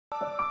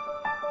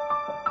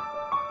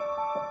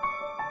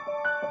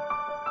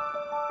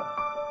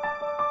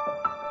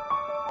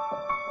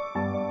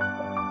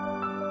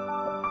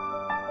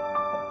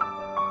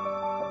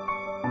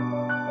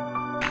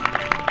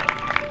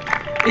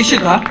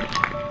Ishita,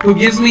 who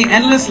gives me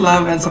endless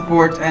love and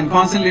support and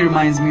constantly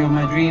reminds me of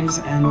my dreams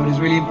and what is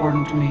really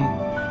important to me,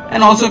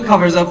 and also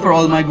covers up for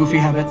all my goofy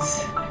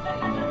habits.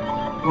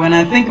 When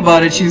I think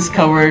about it, she's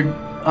covered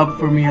up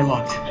for me a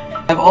lot.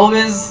 I've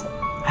always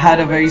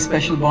had a very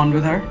special bond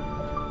with her.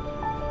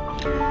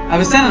 I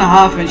was 10 and a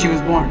half when she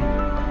was born.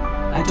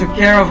 I took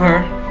care of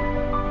her,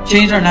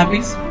 changed her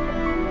nappies,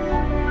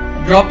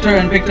 dropped her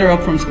and picked her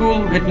up from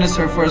school, witnessed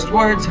her first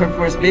words, her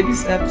first baby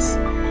steps,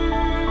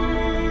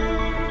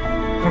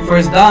 her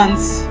first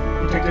dance,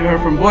 protected her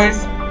from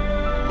boys.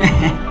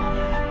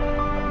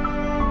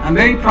 I'm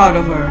very proud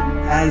of her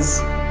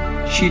as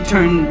she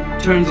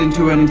turns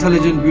into an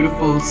intelligent,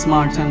 beautiful,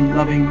 smart and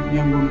loving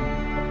young woman.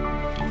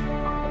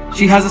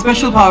 She has a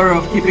special power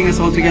of keeping us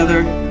all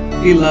together,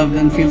 feel loved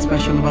and feel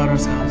special about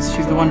ourselves.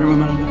 She's the Wonder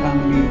Woman of the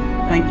family.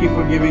 Thank you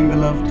for giving the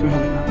love to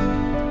Helena.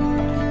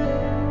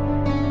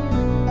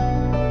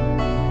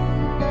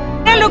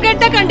 Look at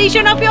the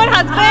condition of your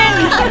husband.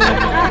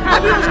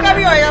 अभी उसका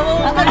भी होएगा वो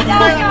उसका भी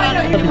होएगा.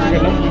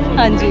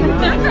 हाँ जी.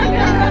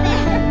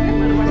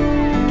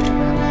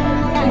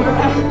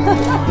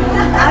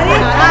 अरे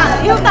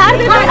ये उतार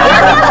दे.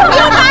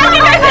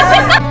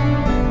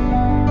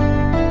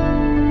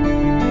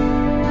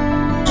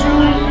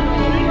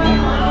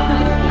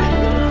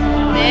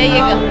 There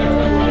you go.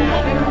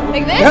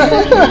 Like this?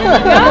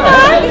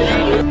 Come on.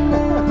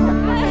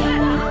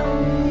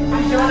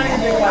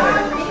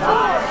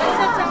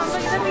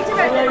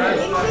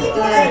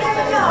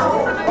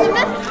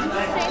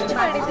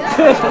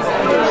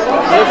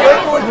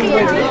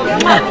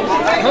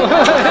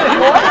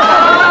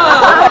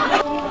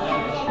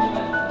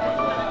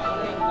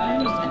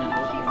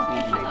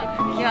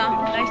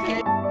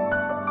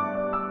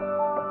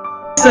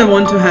 I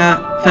want to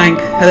thank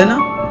Helena.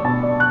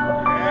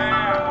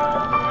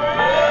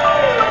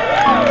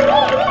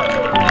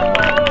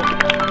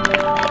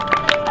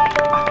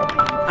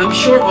 I'm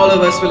sure all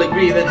of us will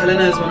agree that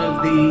Helena is one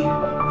of the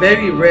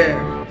very rare,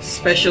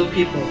 special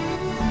people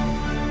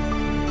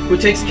who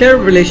takes care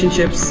of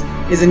relationships,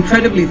 is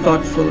incredibly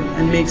thoughtful,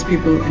 and makes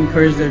people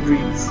encourage their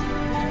dreams.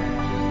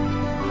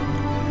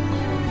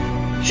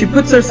 She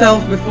puts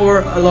herself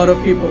before a lot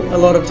of people, a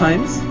lot of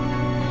times.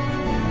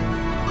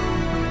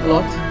 A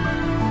lot.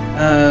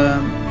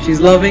 She's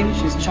loving,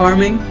 she's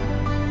charming.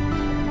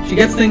 She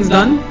gets things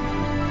done,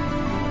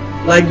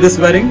 like this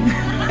wedding,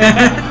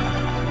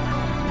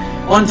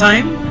 on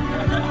time.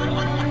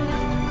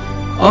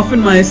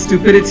 Often my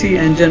stupidity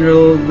and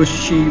general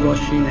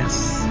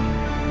wishy-washiness.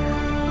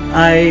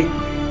 I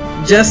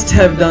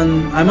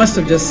must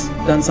have just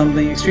done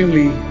something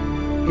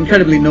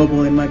incredibly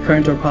noble in my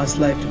current or past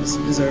life to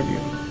deserve you.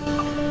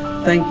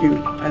 Thank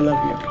you. I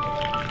love you.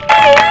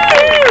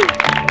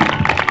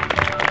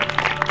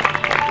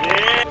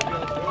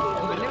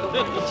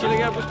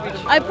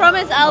 I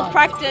promise I'll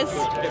practice.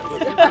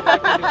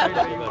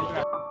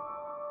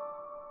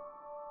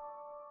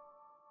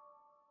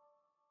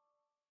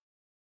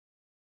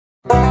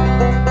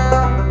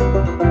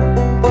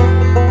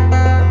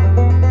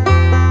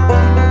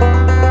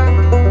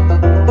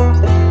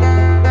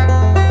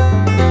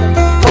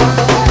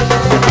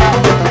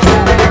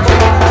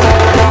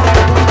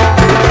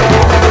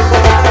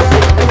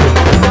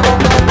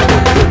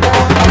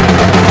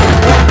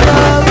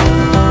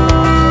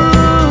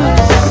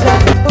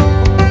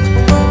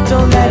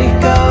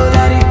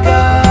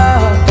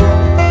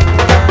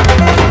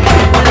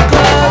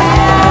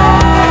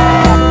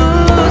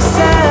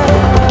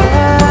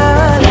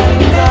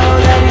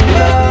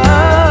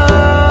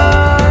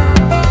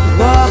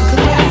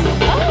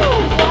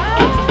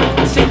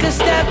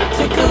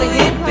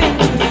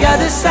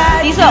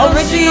 These are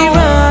original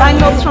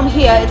bangles from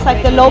here. It's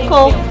like the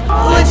local.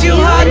 Let your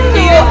heart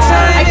feel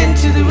time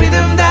into the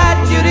rhythm that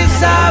you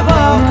desire.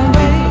 Walk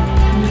away.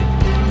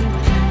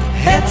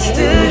 Head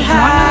still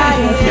high,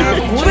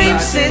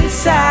 dreams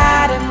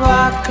inside and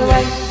walk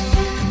away.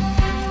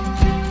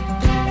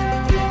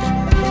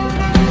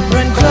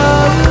 Run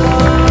closer.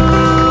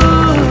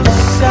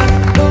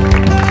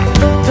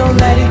 Don't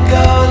let it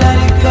go, let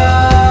it go.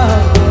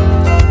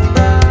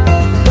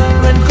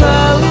 Run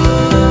closer.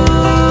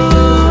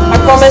 I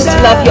promise to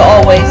love you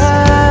always,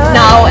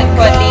 now and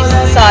for at least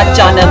Saat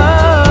Janam.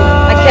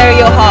 I carry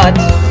your heart.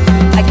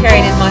 I carry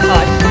it in my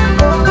heart.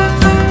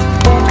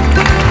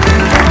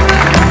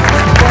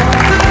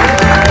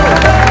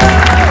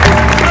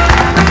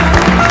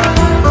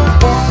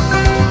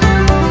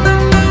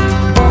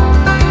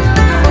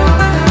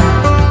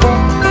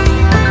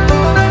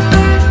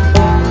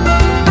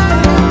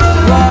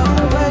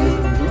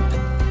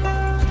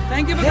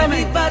 Thank you for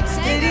coming. But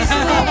steady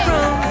slow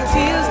from the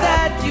tears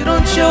that you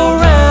don't show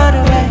right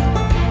away.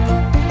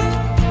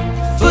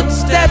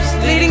 Footsteps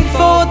leading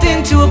forth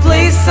into a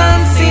place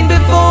unseen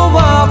before.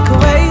 Walk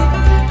away.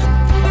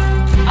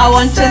 I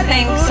want to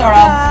thank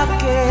Saurabh,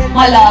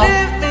 my love,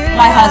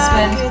 my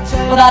husband,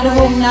 without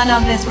whom none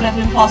of this would have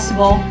been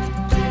possible.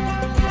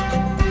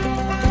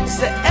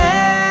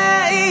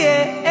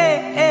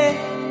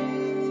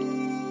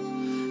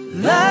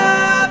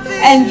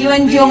 And you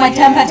endure my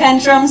temper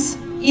tantrums.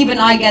 Even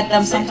I get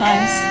them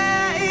sometimes.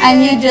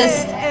 and you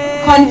just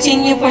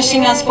continue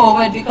pushing us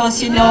forward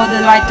because you know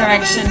the right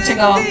direction to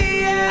go.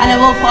 And I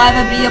will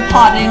forever be your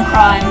partner in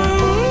crime,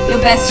 your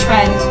best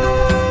friend,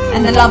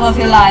 and the love of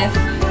your life,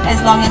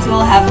 as long as you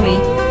will have me.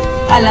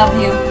 I love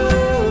you.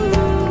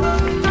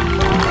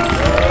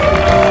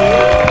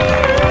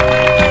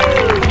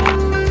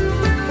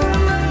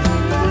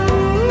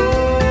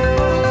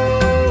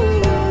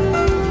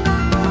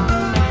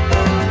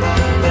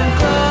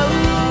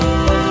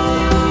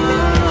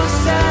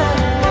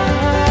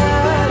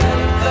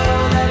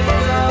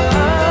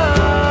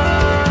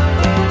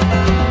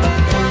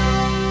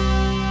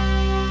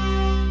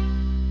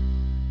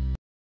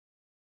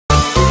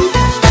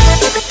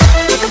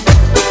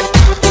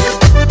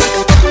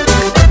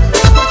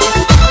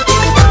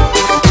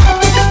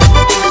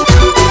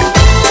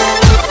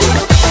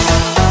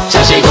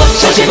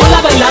 Ya llegó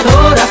la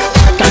bailadora,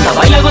 canta,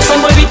 baila, goza,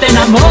 mueve y te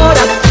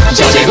enamora.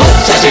 Ya llegó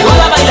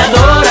la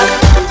bailadora,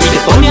 y te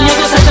pone a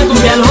gozar esa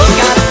cumbia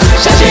loca.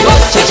 Ya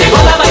llegó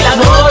la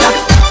bailadora,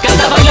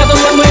 canta, baila,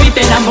 goza, mueve y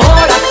te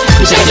enamora.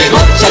 Ya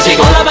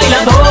llegó la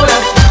bailadora,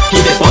 y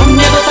te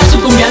pone a gozar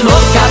su cumbia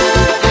loca.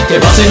 Te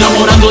vas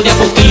enamorando de a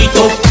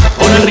poquito,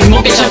 con el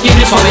ritmo que ella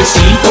tiene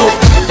suavecito.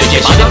 Te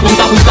lleva de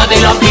punta a punta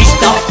de la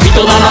pista, y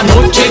toda la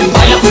noche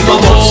baila junto a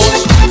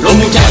vos. Los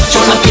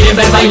muchachos la quieren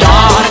ver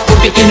bailar,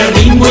 porque tiene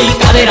ritmo y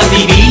caderas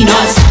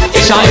divinas.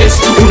 Ella es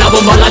una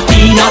bomba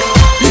latina,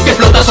 que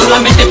flota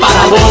solamente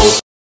para vos.